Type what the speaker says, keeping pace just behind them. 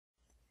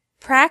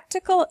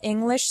Practical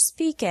English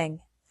Speaking.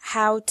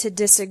 How to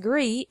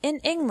Disagree in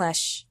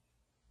English.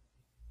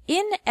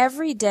 In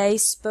everyday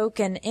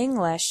spoken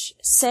English,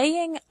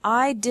 saying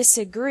 "I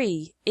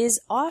disagree" is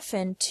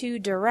often too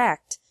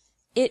direct.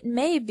 It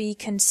may be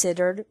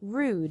considered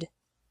rude.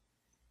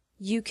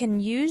 You can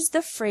use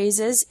the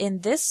phrases in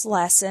this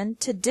lesson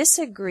to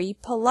disagree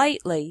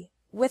politely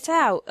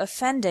without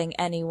offending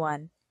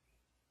anyone.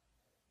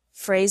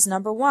 Phrase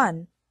number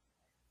 1.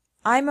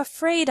 I'm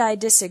afraid I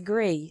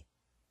disagree.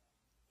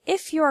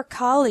 If your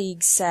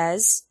colleague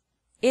says,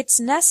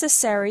 "It's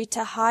necessary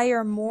to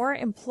hire more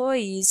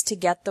employees to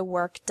get the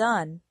work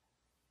done,"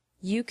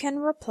 you can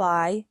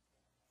reply,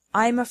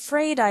 "I'm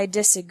afraid I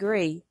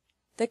disagree.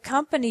 The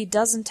company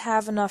doesn't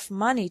have enough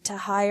money to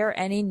hire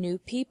any new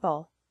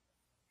people."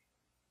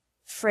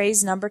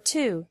 Phrase number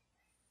 2.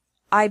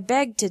 I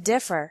beg to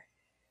differ.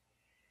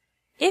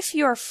 If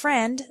your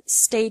friend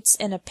states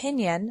an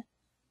opinion,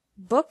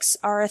 books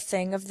are a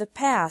thing of the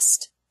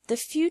past. The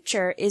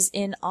future is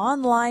in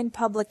online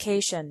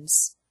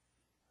publications.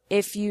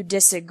 If you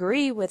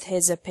disagree with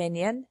his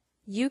opinion,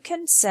 you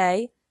can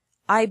say,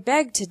 "I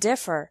beg to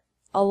differ.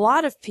 A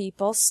lot of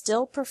people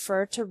still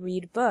prefer to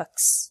read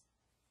books."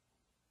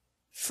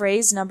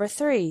 Phrase number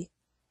 3.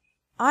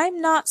 I'm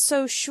not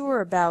so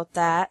sure about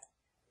that.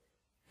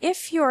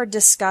 If you're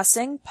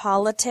discussing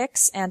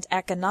politics and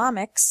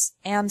economics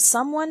and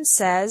someone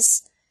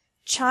says,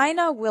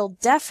 "China will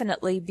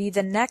definitely be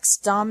the next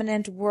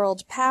dominant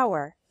world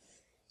power,"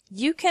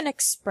 you can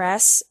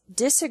express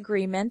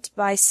disagreement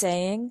by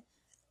saying,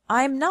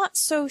 "I'm not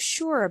so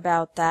sure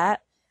about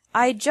that.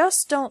 I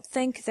just don't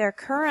think their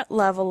current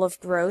level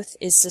of growth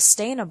is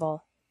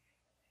sustainable."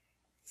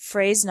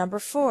 Phrase number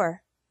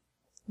 4.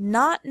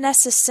 Not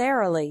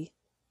necessarily.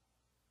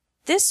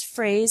 This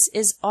phrase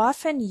is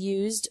often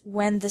used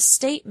when the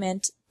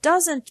statement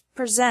doesn't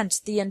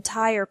present the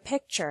entire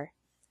picture.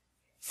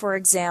 For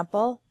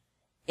example,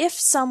 if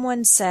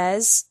someone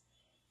says,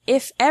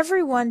 "If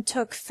everyone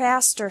took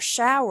faster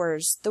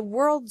showers, the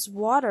world's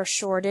water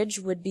shortage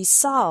would be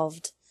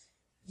solved,"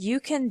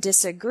 you can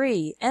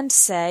disagree and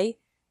say,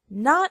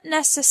 "Not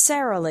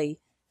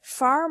necessarily.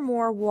 Far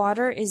more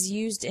water is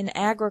used in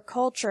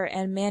agriculture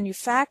and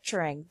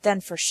manufacturing than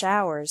for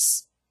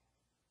showers."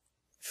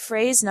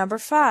 Phrase number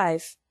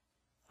 5.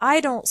 I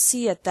don't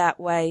see it that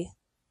way.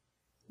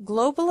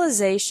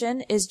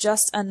 Globalization is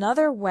just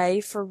another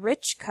way for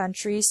rich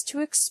countries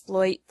to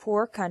exploit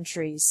poor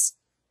countries.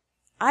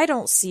 I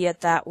don't see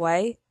it that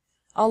way.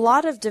 A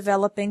lot of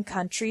developing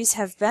countries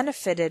have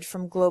benefited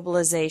from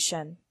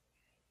globalization.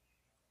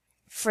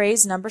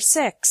 Phrase number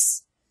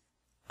 6.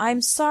 I'm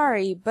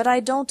sorry, but I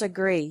don't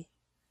agree.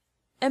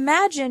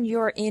 Imagine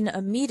you're in a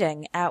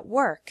meeting at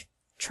work,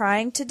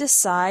 trying to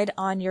decide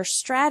on your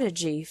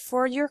strategy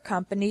for your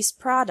company's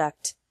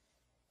product.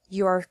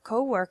 Your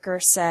coworker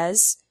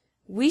says,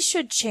 "We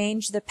should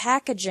change the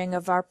packaging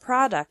of our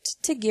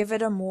product to give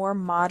it a more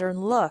modern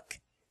look."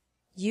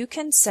 You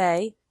can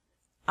say,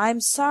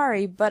 "I'm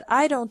sorry, but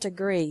I don't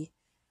agree.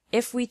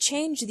 If we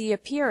change the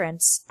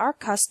appearance, our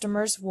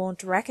customers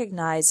won't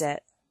recognize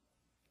it."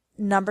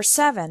 Number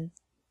 7.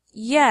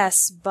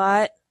 Yes,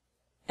 but...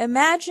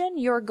 Imagine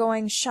you're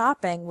going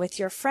shopping with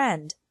your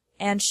friend,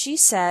 and she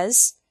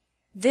says,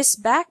 "This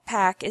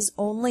backpack is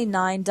only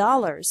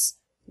 $9.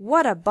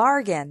 What a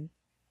bargain!"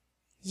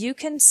 You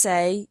can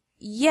say,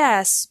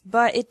 "Yes,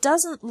 but it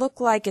doesn't look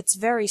like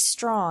it's very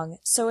strong,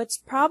 so it's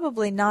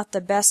probably not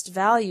the best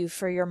value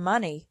for your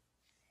money."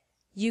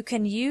 You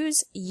can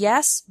use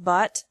yes,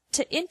 but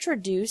to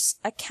introduce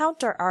a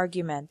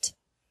counter-argument.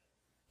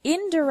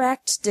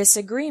 Indirect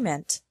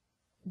disagreement.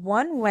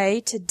 One way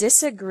to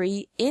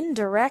disagree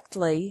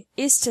indirectly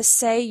is to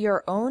say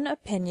your own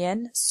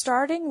opinion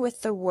starting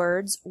with the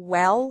words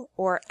 "well"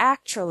 or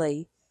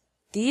 "actually."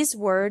 These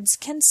words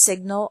can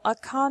signal a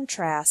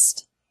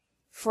contrast.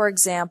 For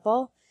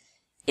example,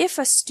 if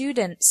a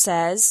student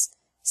says,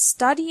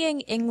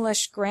 "Studying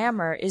English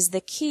grammar is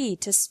the key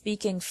to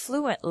speaking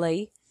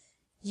fluently,"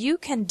 you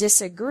can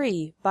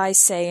disagree by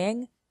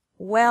saying,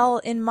 "Well,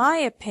 in my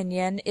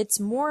opinion, it's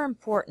more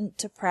important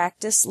to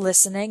practice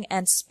listening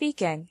and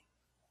speaking."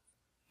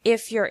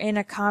 If you're in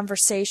a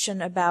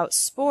conversation about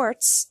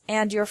sports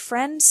and your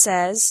friend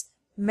says,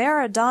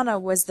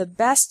 "Maradona was the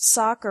best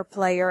soccer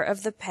player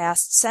of the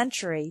past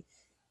century,"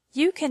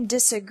 you can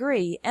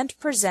disagree and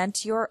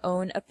present your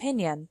own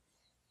opinion.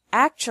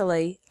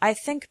 "Actually, I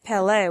think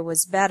Pelé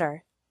was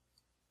better."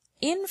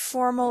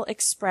 Informal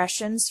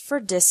expressions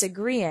for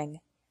disagreeing.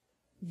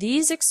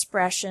 These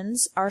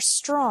expressions are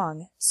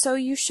strong, so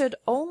you should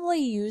only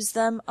use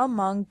them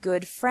among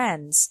good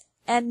friends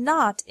and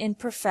not in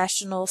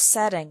professional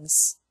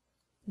settings.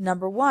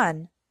 Number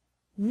 1.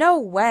 No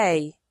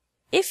way!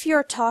 If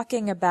you're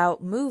talking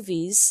about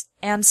movies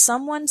and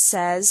someone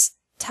says,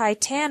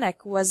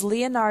 "Titanic was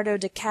Leonardo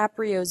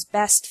DiCaprio's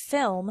best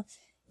film,"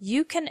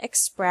 you can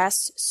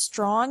express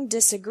strong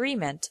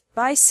disagreement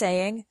by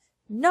saying,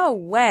 "No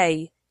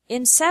way!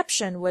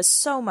 Inception was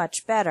so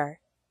much better."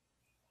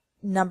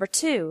 Number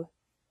 2.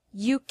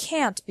 You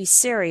can't be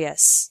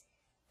serious.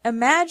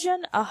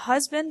 Imagine a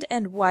husband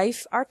and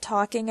wife are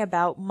talking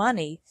about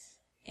money,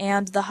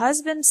 and the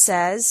husband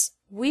says,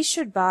 "We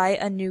should buy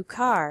a new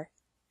car."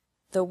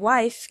 The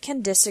wife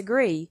can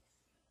disagree.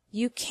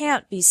 "You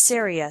can't be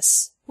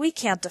serious. We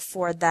can't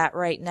afford that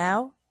right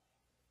now."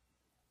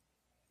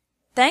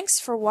 Thanks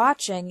for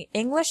watching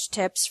English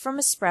Tips from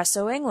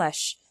Espresso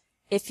English.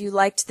 If you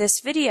liked this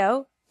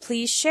video,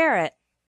 please share it.